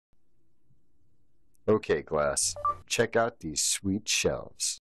Okay, Glass, check out these sweet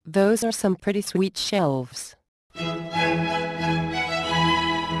shelves. Those are some pretty sweet shelves.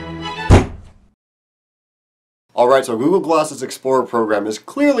 Alright, so Google Glass's Explorer program is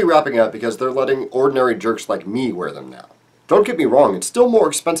clearly wrapping up because they're letting ordinary jerks like me wear them now. Don't get me wrong, it's still more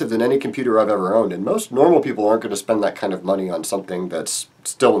expensive than any computer I've ever owned, and most normal people aren't going to spend that kind of money on something that's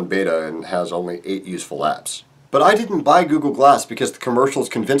still in beta and has only 8 useful apps. But I didn't buy Google Glass because the commercials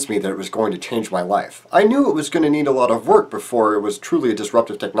convinced me that it was going to change my life. I knew it was going to need a lot of work before it was truly a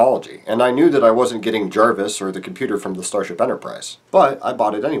disruptive technology, and I knew that I wasn't getting Jarvis or the computer from the Starship Enterprise. But I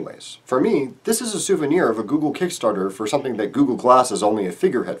bought it anyways. For me, this is a souvenir of a Google Kickstarter for something that Google Glass is only a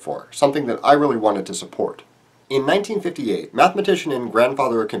figurehead for, something that I really wanted to support. In 1958, mathematician and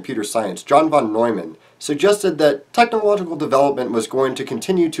grandfather of computer science John von Neumann suggested that technological development was going to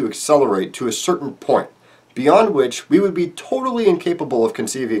continue to accelerate to a certain point, beyond which we would be totally incapable of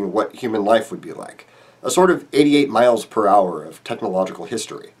conceiving what human life would be like, a sort of 88 miles per hour of technological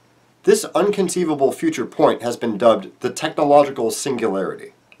history. This unconceivable future point has been dubbed the technological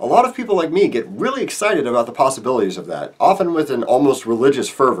singularity. A lot of people like me get really excited about the possibilities of that, often with an almost religious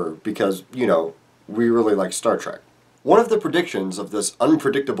fervor because, you know, we really like Star Trek. One of the predictions of this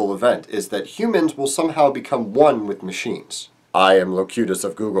unpredictable event is that humans will somehow become one with machines. I am Locutus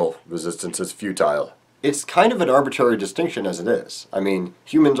of Google. Resistance is futile. It's kind of an arbitrary distinction as it is. I mean,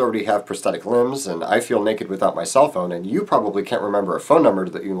 humans already have prosthetic limbs, and I feel naked without my cell phone, and you probably can't remember a phone number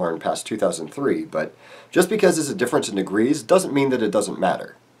that you learned past 2003, but just because there's a difference in degrees doesn't mean that it doesn't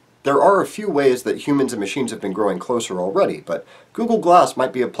matter. There are a few ways that humans and machines have been growing closer already, but Google Glass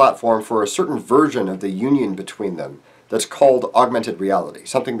might be a platform for a certain version of the union between them that's called augmented reality,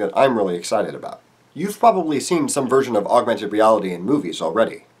 something that I'm really excited about. You've probably seen some version of augmented reality in movies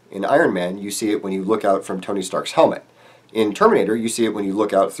already. In Iron Man, you see it when you look out from Tony Stark's helmet. In Terminator, you see it when you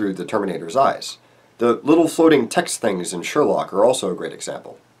look out through the Terminator's eyes. The little floating text things in Sherlock are also a great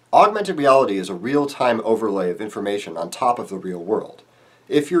example. Augmented reality is a real-time overlay of information on top of the real world.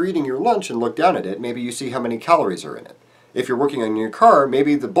 If you're eating your lunch and look down at it, maybe you see how many calories are in it. If you're working on your car,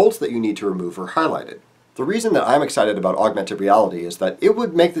 maybe the bolts that you need to remove are highlighted. The reason that I'm excited about augmented reality is that it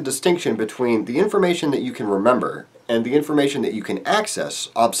would make the distinction between the information that you can remember and the information that you can access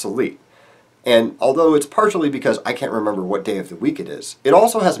obsolete. And although it's partially because I can't remember what day of the week it is, it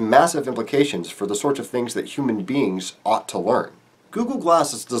also has massive implications for the sorts of things that human beings ought to learn. Google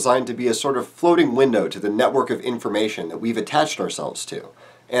Glass is designed to be a sort of floating window to the network of information that we've attached ourselves to.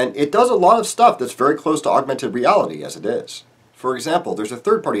 And it does a lot of stuff that's very close to augmented reality as it is. For example, there's a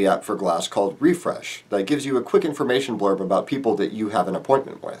third-party app for Glass called Refresh that gives you a quick information blurb about people that you have an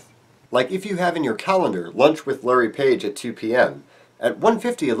appointment with. Like if you have in your calendar lunch with Larry Page at 2 p.m., at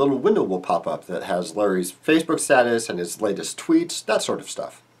 1:50 a little window will pop up that has Larry's Facebook status and his latest tweets, that sort of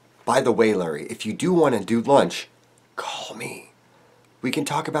stuff. By the way, Larry, if you do want to do lunch, call me. We can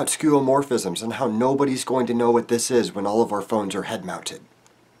talk about skeuomorphisms and how nobody's going to know what this is when all of our phones are head-mounted.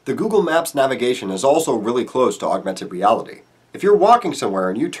 The Google Maps navigation is also really close to augmented reality. If you're walking somewhere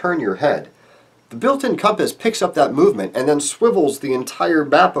and you turn your head, the built-in compass picks up that movement and then swivels the entire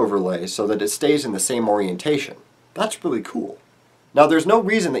map overlay so that it stays in the same orientation. That's really cool. Now, there's no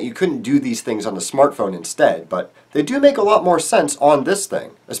reason that you couldn't do these things on the smartphone instead, but they do make a lot more sense on this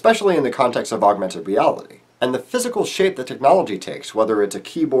thing, especially in the context of augmented reality. And the physical shape the technology takes, whether it's a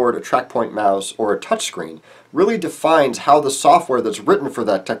keyboard, a trackpoint mouse, or a touchscreen, really defines how the software that's written for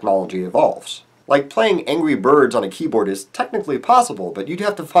that technology evolves. Like playing Angry Birds on a keyboard is technically possible, but you'd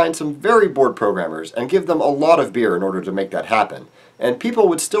have to find some very bored programmers and give them a lot of beer in order to make that happen, and people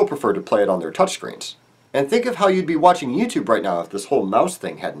would still prefer to play it on their touchscreens. And think of how you'd be watching YouTube right now if this whole mouse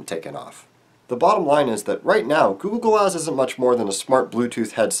thing hadn't taken off. The bottom line is that right now, Google Glass isn't much more than a smart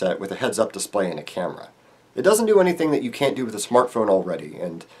Bluetooth headset with a heads-up display and a camera. It doesn't do anything that you can't do with a smartphone already,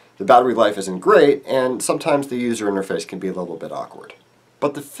 and the battery life isn't great, and sometimes the user interface can be a little bit awkward.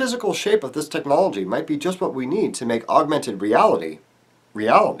 But the physical shape of this technology might be just what we need to make augmented reality,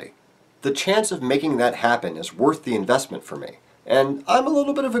 reality. The chance of making that happen is worth the investment for me. And I'm a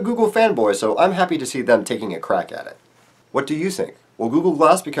little bit of a Google fanboy, so I'm happy to see them taking a crack at it. What do you think? Will Google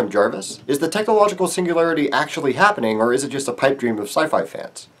Glass become Jarvis? Is the technological singularity actually happening, or is it just a pipe dream of sci-fi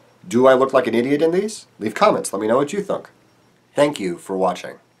fans? Do I look like an idiot in these? Leave comments, let me know what you think. Thank you for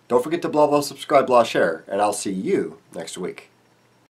watching. Don't forget to blah blah subscribe blah share, and I'll see you next week.